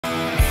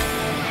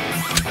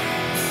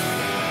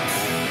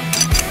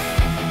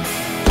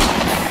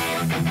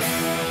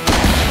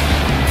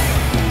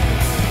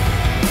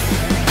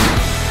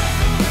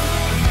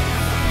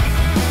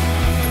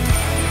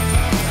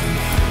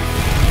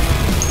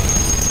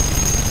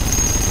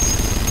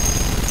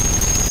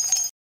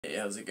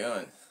how's it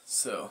going?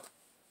 So,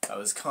 I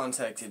was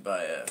contacted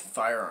by a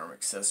firearm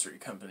accessory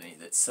company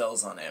that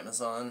sells on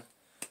Amazon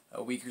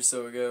a week or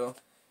so ago,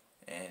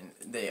 and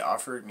they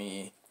offered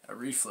me a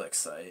Reflex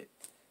site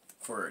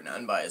for an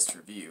unbiased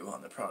review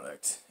on the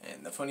product.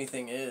 And the funny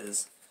thing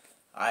is,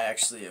 I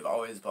actually have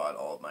always bought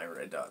all of my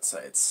red dot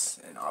sights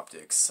and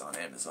optics on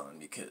Amazon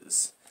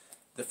because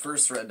the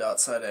first red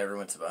dot sight I ever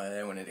went to buy,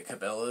 I went into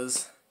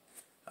Cabela's.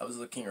 I was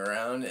looking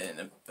around,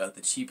 and about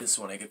the cheapest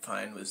one I could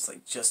find was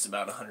like just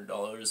about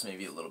 $100,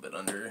 maybe a little bit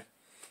under.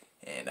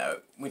 And I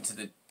went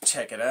to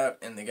check it out,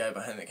 and the guy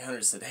behind the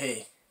counter said,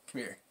 "Hey,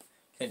 come here,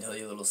 can I tell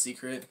you a little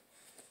secret?"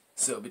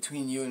 So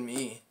between you and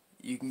me,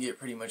 you can get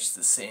pretty much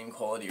the same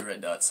quality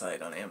red dot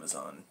sight on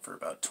Amazon for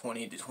about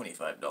 $20 to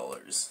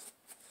 $25.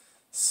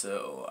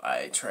 So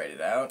I tried it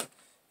out,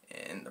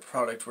 and the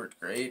product worked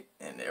great,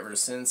 and ever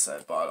since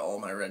I've bought all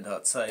my red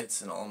dot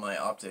sights and all my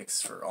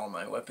optics for all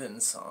my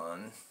weapons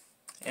on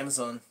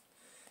Amazon,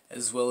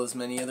 as well as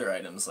many other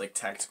items like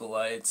tactical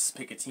lights,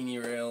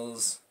 Picatinny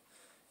rails,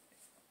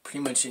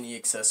 pretty much any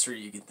accessory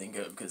you can think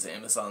of, because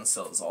Amazon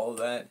sells all of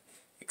that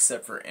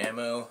except for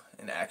ammo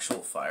and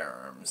actual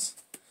firearms.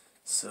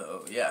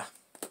 So yeah,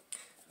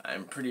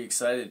 I'm pretty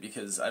excited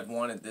because I've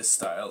wanted this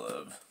style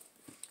of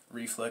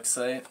reflex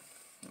sight.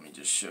 Let me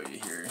just show you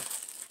here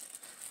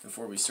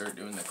before we start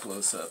doing the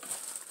close-up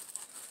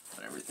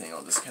on everything.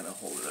 I'll just kind of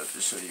hold it up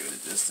to show you at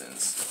a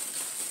distance.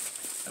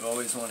 I've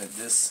always wanted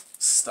this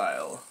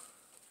style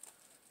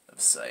of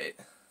sight.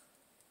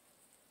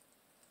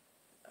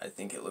 I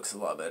think it looks a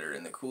lot better,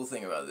 and the cool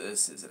thing about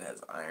this is it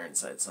has iron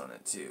sights on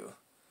it too.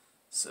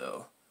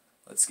 So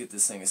let's get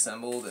this thing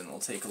assembled and we'll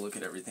take a look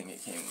at everything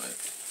it came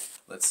with.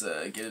 Let's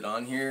get it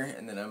on here,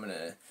 and then I'm going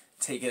to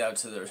take it out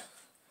to the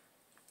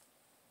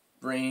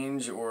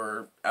range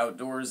or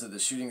outdoors at the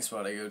shooting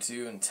spot I go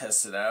to and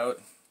test it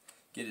out,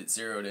 get it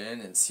zeroed in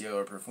and see how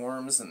it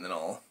performs, and then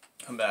I'll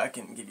come back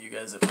and give you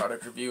guys a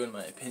product review and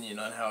my opinion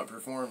on how it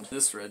performed.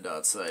 This red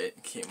dot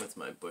sight came with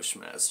my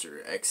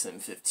Bushmaster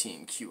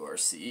XM15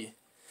 QRC.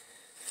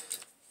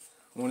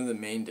 One of the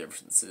main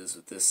differences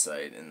with this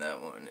sight and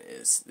that one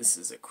is this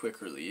is a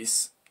quick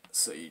release,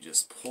 so you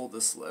just pull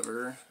this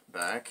lever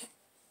back,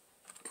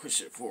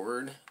 push it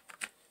forward,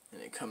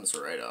 and it comes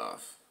right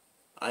off.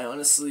 I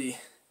honestly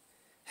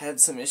had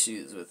some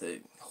issues with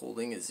it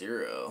holding a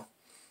zero,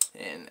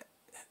 and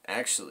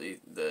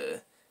actually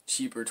the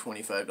cheaper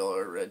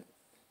 $25 red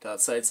dot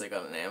sights I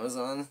got on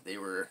Amazon, they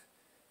were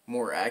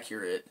more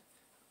accurate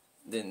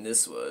than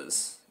this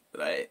was,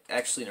 but I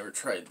actually never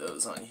tried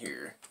those on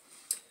here.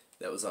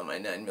 That was on my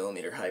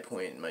 9mm high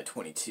point and my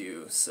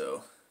 22,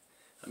 so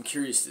I'm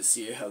curious to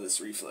see how this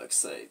reflex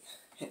sight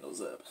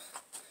handles up.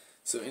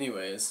 So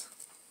anyways,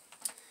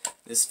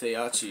 this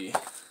Feyachi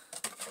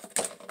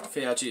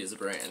is a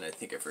brand, I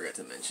think I forgot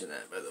to mention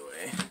that, by the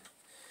way.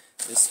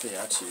 This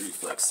Feyachi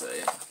reflex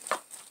sight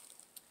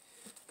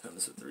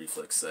comes with the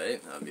reflex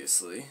sight,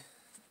 obviously.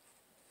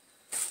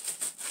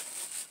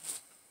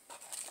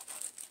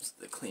 There's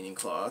the cleaning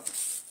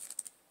cloth.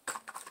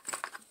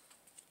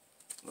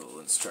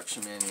 Little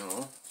instruction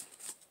manual.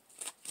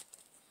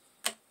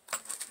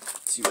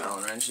 2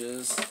 Allen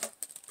wrenches.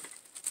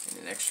 And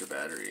an extra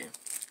battery.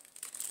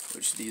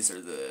 Which these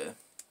are the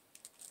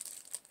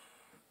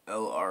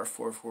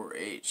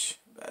LR44H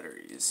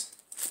batteries.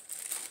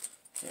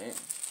 Okay.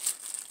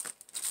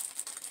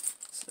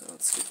 So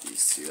let's get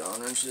these 2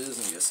 Allen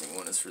wrenches. I'm guessing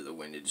one is for the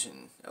windage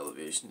and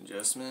elevation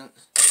adjustment,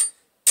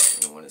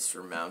 and one is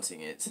for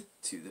mounting it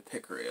to the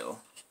pick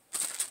rail.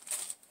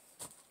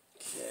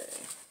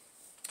 Okay.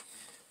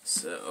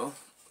 So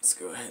let's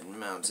go ahead and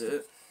mount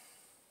it.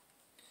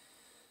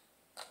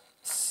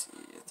 Let's see,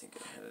 I think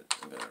I had it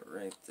about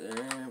right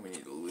there. We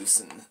need to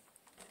loosen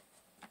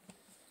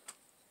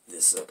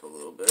this up a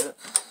little bit.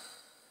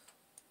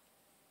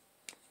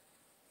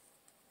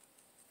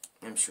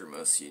 I'm sure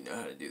most of you know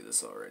how to do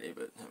this already,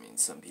 but I mean,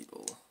 some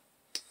people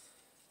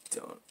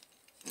don't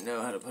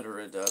know how to put a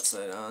red dot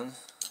sight on.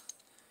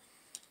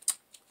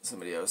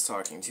 Somebody I was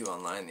talking to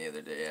online the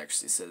other day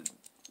actually said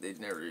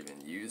they'd never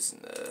even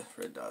used the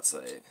red dot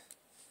sight.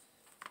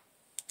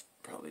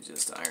 Probably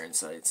just iron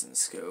sights and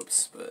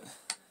scopes, but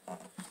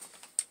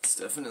it's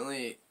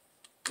definitely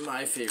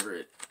my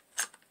favorite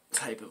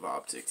type of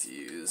optic to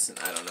use, and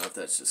I don't know if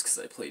that's just because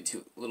I played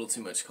a little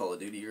too much Call of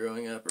Duty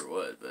growing up or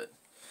what, but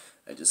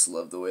I just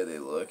love the way they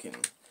look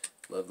and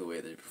love the way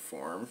they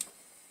perform,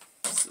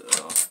 so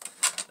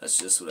that's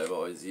just what I've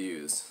always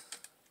used.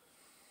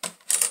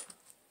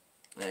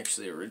 I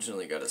actually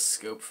originally got a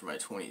scope for my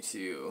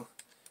 22,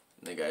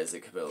 and the guys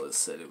at Cabela's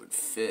said it would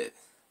fit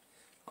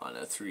on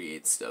a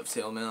 3/8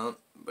 dovetail mount,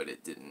 but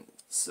it didn't,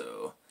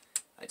 so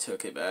I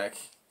took it back,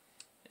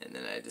 and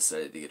then I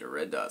decided to get a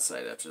red dot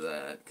sight after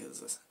that,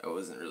 because I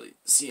wasn't really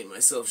seeing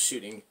myself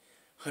shooting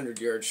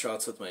 100-yard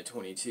shots with my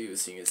 22,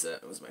 seeing as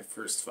that was my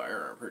first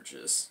firearm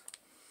purchase.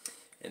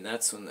 And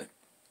that's when the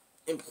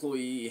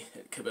employee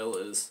at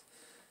Cabela's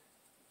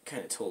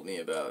kind of told me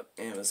about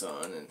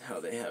Amazon and how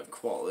they have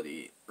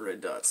quality red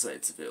dot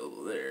sights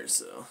available there,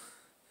 so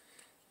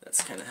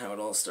that's kind of how it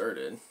all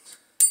started.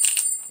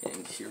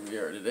 And here we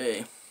are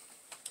today.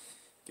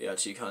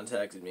 Feyachi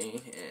contacted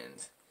me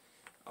and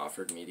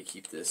offered me to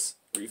keep this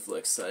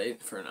Reflex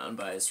sight for an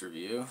unbiased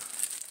review.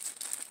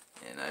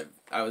 And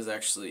I was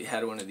actually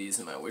had one of these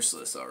in my wish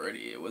list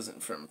already. It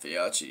wasn't from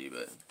Feyachi,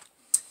 but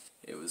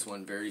it was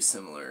one very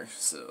similar,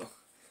 so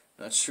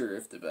not sure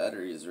if the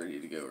battery is ready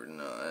to go or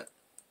not.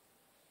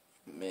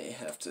 May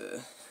have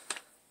to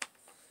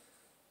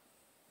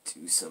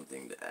do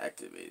something to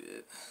activate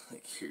it.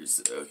 Like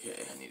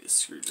okay, I need a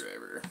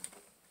screwdriver.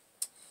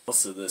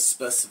 Also, the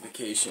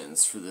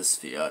specifications for this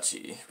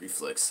Feyachi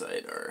Reflex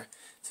sight are: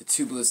 it's a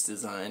tubeless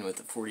design with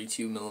a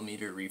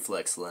 42mm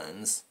reflex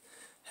lens,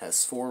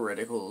 has 4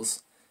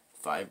 reticles,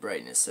 5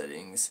 brightness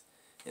settings,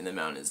 and the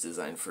mount is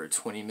designed for a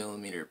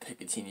 20mm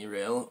Picatinny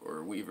rail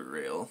or Weaver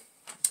rail,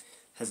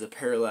 has a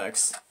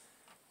parallax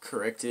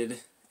corrected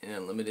and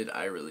unlimited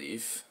eye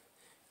relief,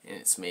 and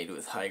it's made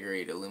with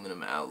high-grade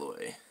aluminum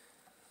alloy.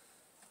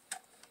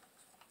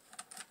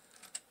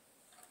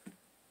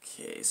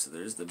 Okay, so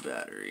there's the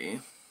battery.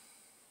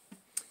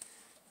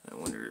 I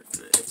wonder if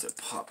I have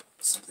to pop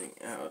something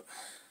out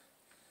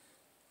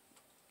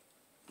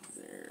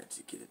there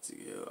to get it to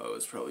go. Oh,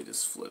 it's probably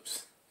just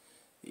flipped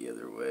the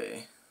other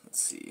way. Let's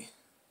see.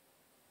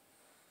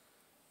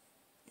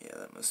 Yeah,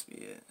 that must be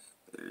it.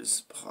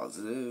 There's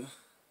positive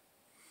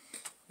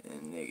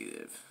and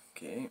negative.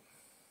 Okay.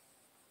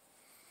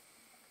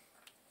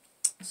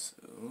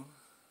 So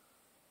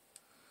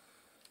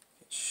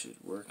it should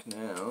work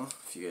now.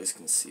 If you guys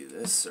can see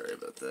this, sorry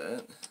about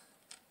that.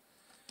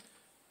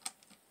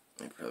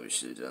 I probably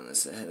should have done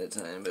this ahead of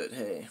time, but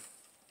hey,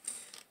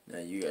 now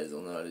you guys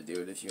will know how to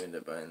do it if you end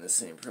up buying the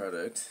same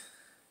product.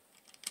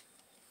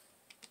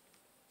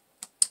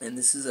 And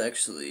this is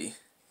actually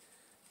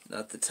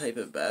not the type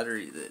of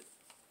battery that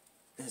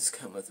has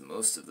come with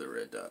most of the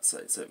red dot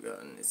sights I've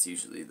gotten. It's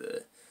usually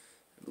I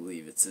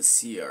believe it's a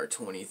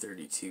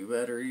CR2032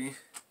 battery.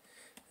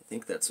 I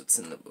think that's what's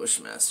in the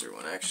Bushmaster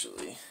one,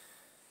 actually.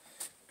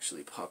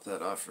 Actually pop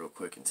that off real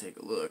quick and take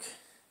a look.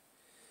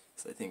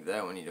 So I think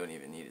that one you don't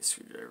even need a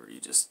screwdriver, you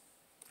just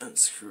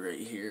unscrew right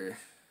here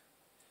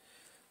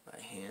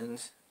by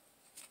hand.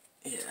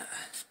 Yeah.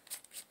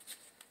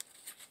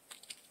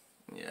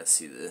 Yeah,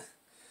 see the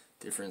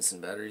difference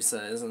in battery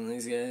size on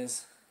these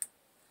guys?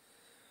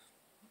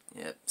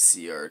 Yep,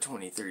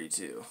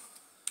 CR2032.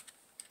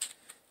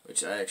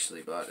 Which I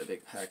actually bought a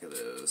big pack of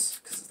those,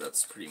 because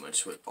that's pretty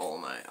much what all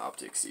my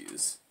optics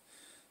use.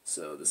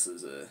 So this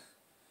is a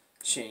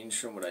change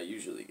from what I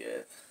usually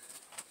get.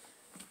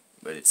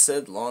 But it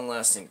said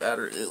long-lasting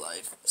battery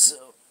life,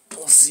 so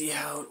we'll see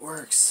how it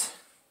works.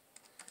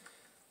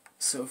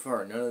 So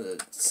far, none of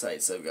the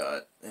sights I've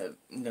got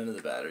none of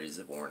the batteries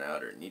have worn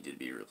out or need to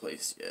be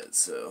replaced yet.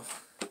 So,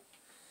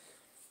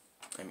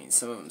 I mean,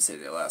 some of them say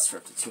they last for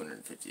up to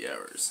 250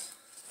 hours.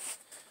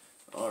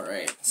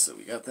 Alright, so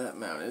we got that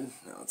mounted.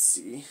 Now let's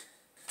see.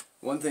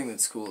 One thing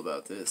that's cool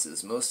about this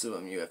is most of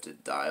them you have to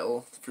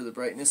dial for the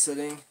brightness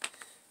setting.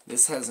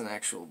 This has an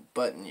actual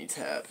button you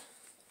tap,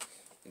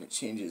 and it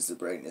changes the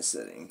brightness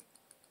setting.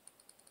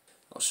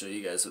 I'll show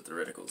you guys what the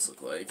reticles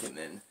look like, and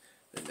then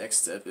the next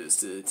step is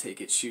to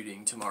take it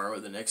shooting tomorrow or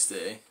the next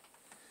day,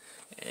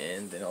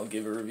 and then I'll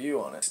give a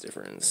review on its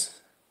difference.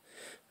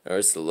 Oh,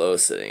 it's the low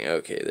setting.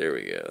 Okay, there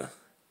we go.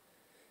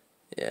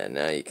 Yeah,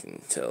 now you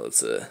can tell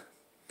it's a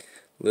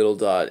little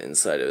dot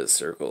inside of a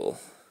circle.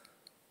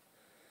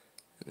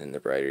 And then the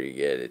brighter you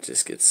get, it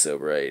just gets so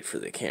bright for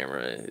the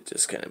camera, it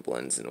just kind of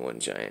blends in one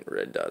giant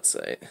red dot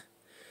sight.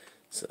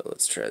 So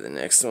let's try the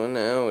next one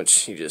now,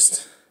 which you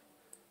just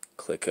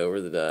click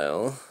over the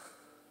dial.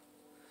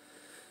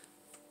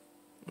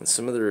 And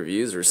some of the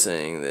reviews were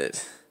saying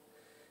that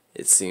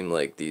it seemed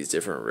like these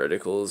different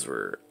reticles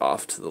were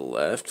off to the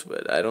left,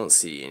 but I don't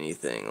see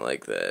anything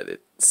like that.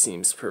 It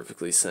seems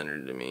perfectly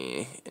centered to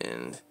me,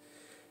 and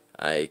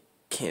I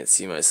can't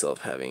see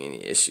myself having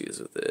any issues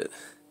with it.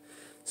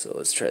 So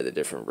let's try the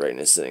different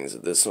brightness settings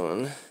with this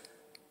one.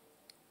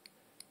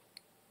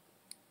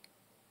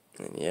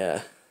 And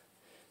yeah,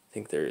 I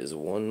think there is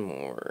one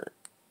more.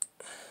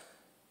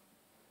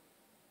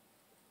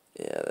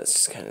 Yeah, that's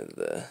just kind of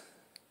the...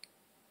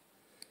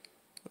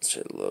 Let's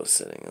try the low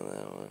setting on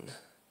that one.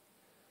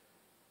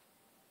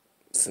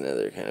 It's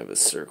another kind of a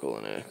circle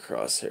and a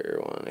crosshair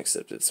one,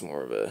 except it's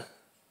more of a...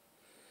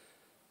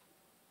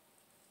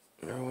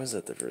 Or was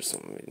that the first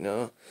one?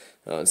 No,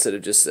 instead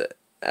of just an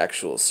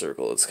actual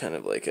circle, it's kind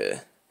of like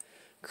a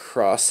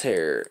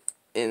crosshair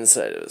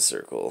inside of a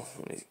circle.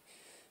 Let me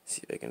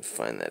see if I can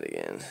find that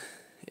again.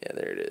 Yeah,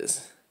 there it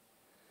is.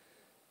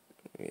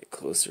 Get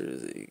closer,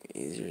 is it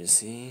easier to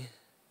see?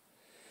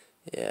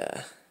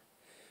 Yeah.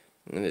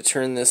 I'm going to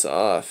turn this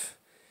off.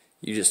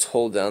 You just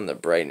hold down the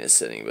brightness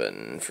setting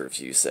button for a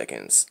few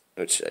seconds,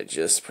 which I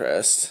just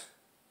pressed.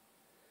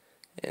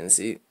 And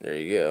see, there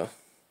you go.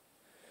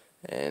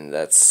 And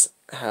that's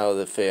how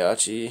the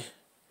Feyachi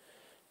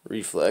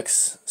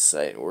Reflex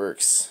sight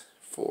works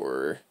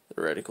for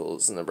the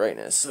reticles and the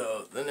brightness.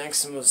 So the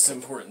next most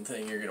important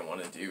thing you're going to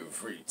want to do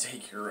before you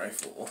take your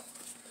rifle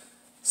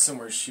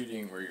somewhere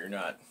shooting where you're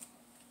not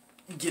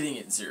getting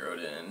it zeroed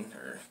in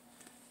or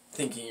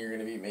thinking you're going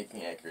to be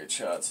making accurate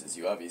shots is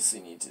you obviously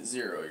need to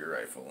zero your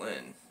rifle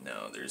in.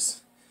 Now,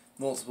 there's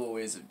multiple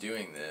ways of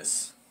doing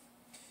this.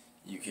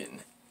 You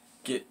can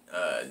get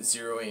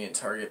zeroing in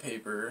target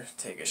paper,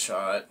 take a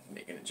shot,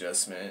 make an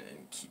adjustment,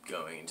 and keep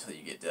going until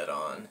you get dead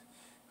on,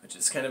 which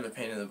is kind of a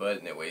pain in the butt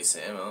and it wastes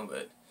ammo,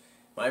 but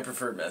my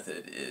preferred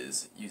method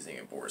is using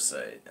a bore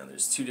sight. Now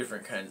there's two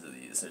different kinds of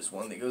these. There's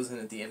one that goes in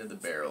at the end of the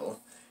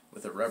barrel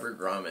with a rubber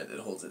grommet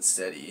that holds it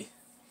steady,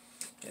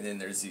 and then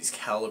there's these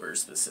caliber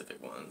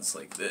specific ones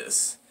like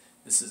this.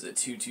 This is a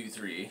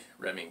 223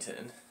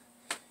 Remington,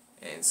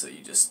 and so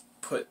you just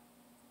put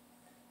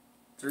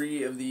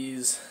 3 of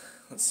these.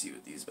 Let's see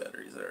what these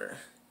batteries are.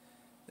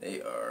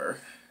 They are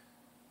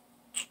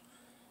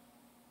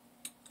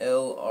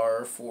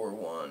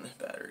LR41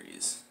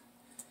 batteries.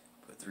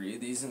 Put 3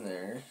 of these in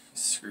there,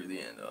 screw the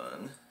end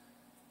on,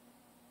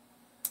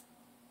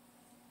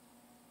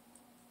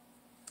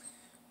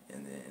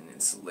 and then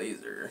it's a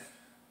laser,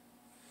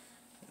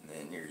 and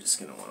then you're just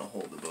going to want to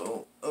hold the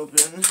bolt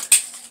open,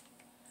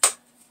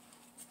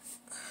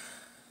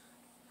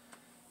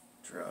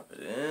 drop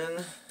it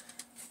in,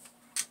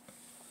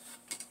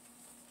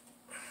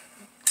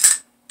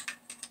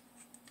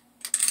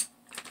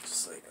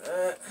 just like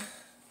that.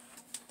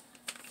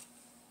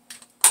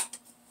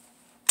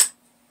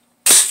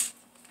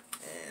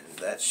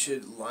 That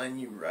should line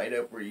you right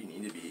up where you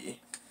need to be.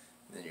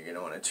 Then you're going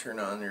to want to turn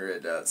on your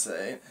red dot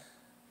sight.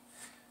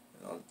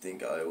 I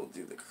think I will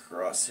do the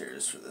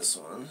crosshairs for this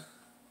one.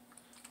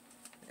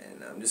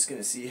 And I'm just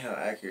going to see how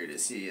accurate it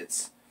is. See,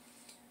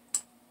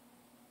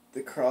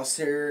 the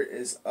crosshair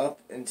is up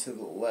and to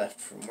the left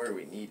from where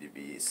we need to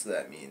be, so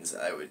that means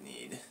I would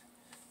need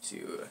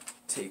to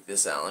take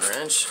this Allen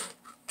wrench.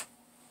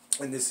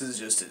 And this is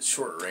just at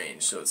short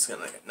range, so it's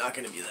not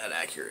going to be that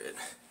accurate.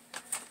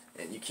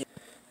 And you can't.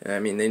 I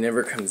mean, they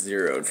never come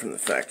zeroed from the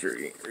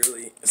factory,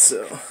 really,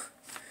 so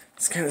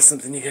it's kind of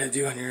something you gotta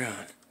do on your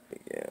own.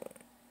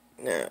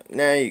 Yeah.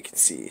 Now you can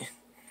see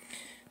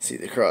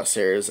the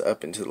crosshairs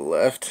up and to the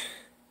left.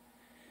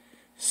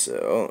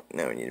 So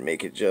now we need to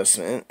make an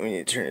adjustment. We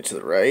need to turn it to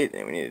the right,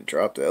 and we need to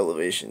drop the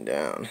elevation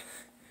down.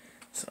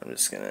 So I'm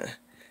just gonna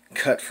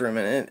cut for a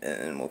minute,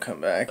 and then we'll come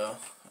back. So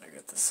I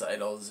got the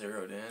sight all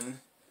zeroed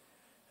in.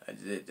 I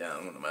did it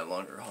down one of my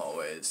longer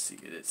hallways to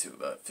get it to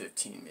about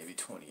 15, maybe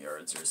 20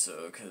 yards or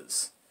so,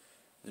 because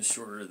the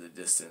shorter the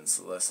distance,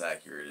 the less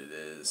accurate it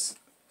is.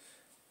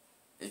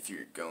 If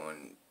you're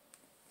going,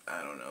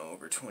 I don't know,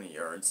 over 20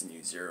 yards and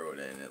you zero it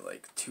in at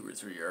like 2 or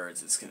 3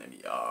 yards, it's going to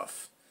be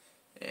off.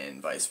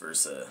 And vice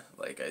versa.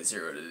 Like, I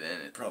zeroed it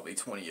in at probably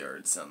 20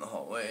 yards down the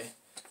hallway,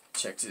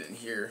 checked it in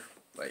here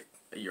like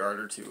a yard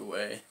or 2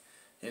 away,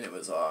 and it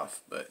was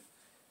off. But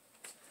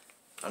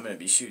I'm going to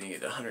be shooting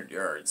at 100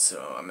 yards,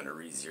 so I'm going to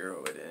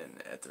re-zero it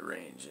in at the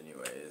range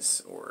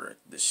anyways, or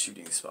the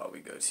shooting spot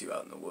we go to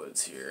out in the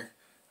woods here.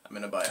 I'm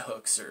going to buy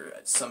hooks or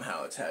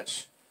somehow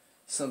attach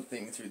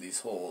something through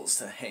these holes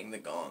to hang the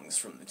gongs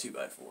from the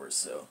 2x4s,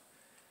 so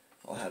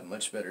I'll have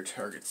much better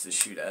targets to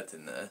shoot at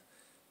than the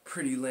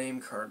pretty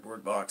lame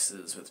cardboard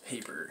boxes with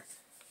paper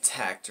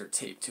tacked or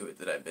taped to it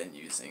that I've been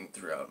using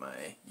throughout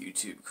my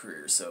YouTube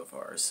career so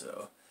far.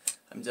 So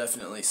I'm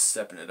definitely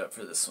stepping it up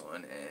for this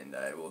one, and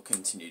I will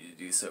continue to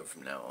do so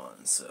from now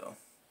on. So,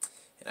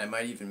 and I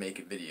might even make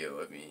a video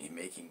of me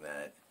making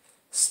that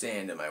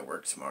stand at my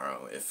work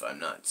tomorrow if I'm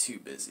not too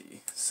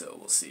busy. So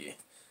we'll see.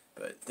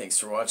 But thanks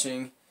for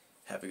watching.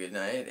 Have a good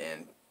night,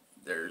 and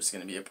there's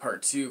going to be a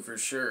part 2 for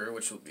sure,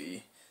 which will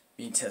be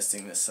me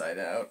testing this side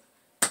out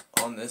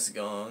on this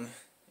gong,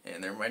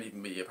 and there might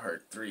even be a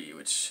part 3,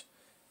 which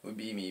would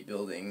be me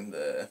building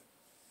the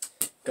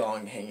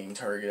gong hanging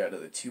target out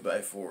of the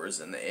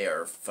 2x4s and the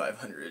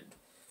AR-500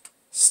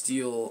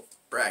 steel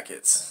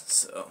brackets.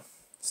 So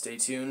stay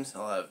tuned.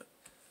 I'll have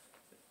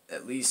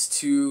at least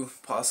 2,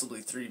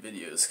 possibly 3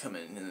 videos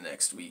coming in the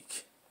next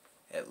week,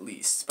 at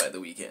least by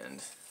the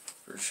weekend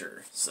for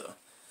sure. So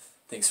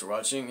thanks for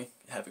watching.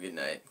 Have a good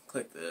night.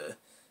 Click the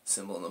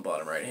symbol in the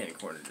bottom right hand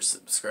corner to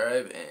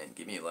subscribe and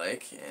give me a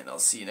like, and I'll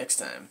see you next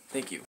time. Thank you.